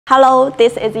Hello,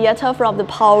 this is Yetta from the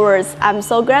Powerworld. I'm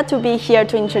so glad to be here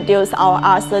to introduce our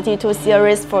R32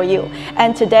 series for you.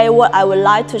 And today what I would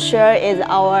like to share is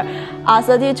our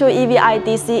R32 EVI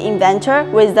DC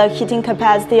inverter with the heating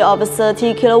capacity of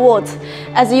 30 kilowatts.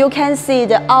 As you can see,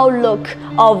 the outlook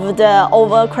of the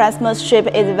oval Christmas strip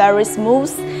is very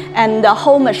smooth, and the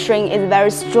whole machine is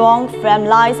very strong,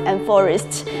 frame-lines and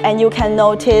forest. And you can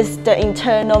notice the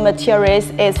internal materials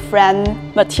is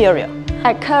frame material.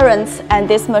 At current, and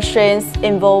these machines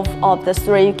involve of the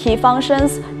three key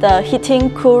functions: the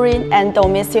heating, cooling, and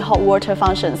domestic hot water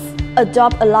functions.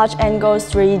 Adopt a large angle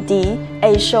 3D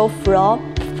axial floor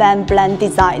fan blend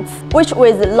designs, which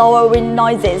with lower wind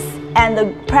noises, and the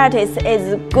practice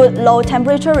is good low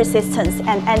temperature resistance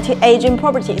and anti-aging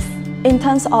properties. In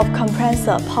terms of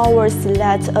compressor, Powerworld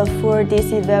select a full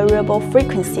DC variable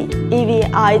frequency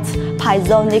EVI's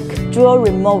Pizonic dual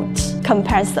remote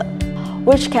compressor,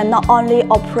 which can not only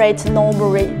operate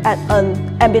normally at an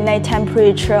ambient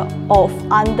temperature of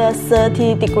under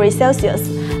 30 degrees Celsius,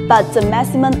 but the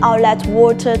maximum outlet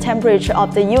water temperature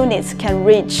of the units can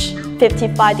reach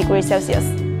 55 degrees Celsius.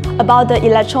 About the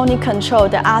electronic control,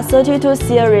 the R32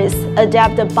 series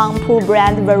adapt the Bangpool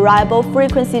brand variable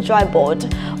frequency drive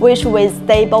board, which with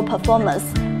stable performance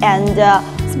and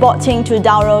supporting to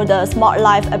download the smart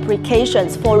life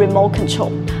applications for remote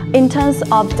control. In terms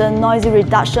of the noise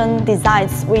reduction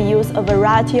designs, we use a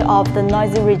variety of the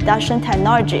noise reduction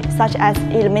technology such as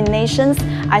illuminations,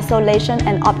 isolation,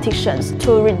 and opticians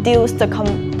to reduce the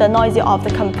noise of the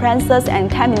compressors and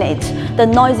cabinets. The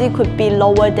noise could be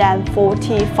lower than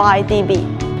 45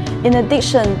 dB. In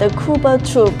addition, the cooler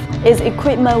tube is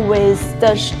equipped with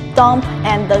the dump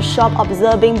and the shock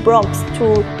absorbing blocks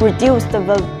to reduce the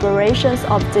vibrations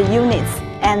of the units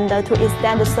and to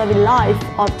extend the service life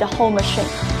of the whole machine.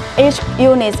 Each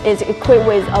unit is equipped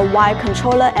with a wire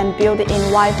controller and built-in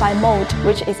Wi-Fi mode,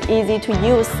 which is easy to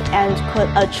use and could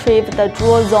achieve the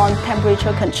dual zone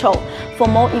temperature control. For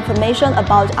more information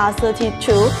about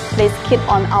R32, please click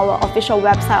on our official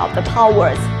website of the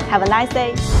Powerworld. Have a nice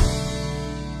day!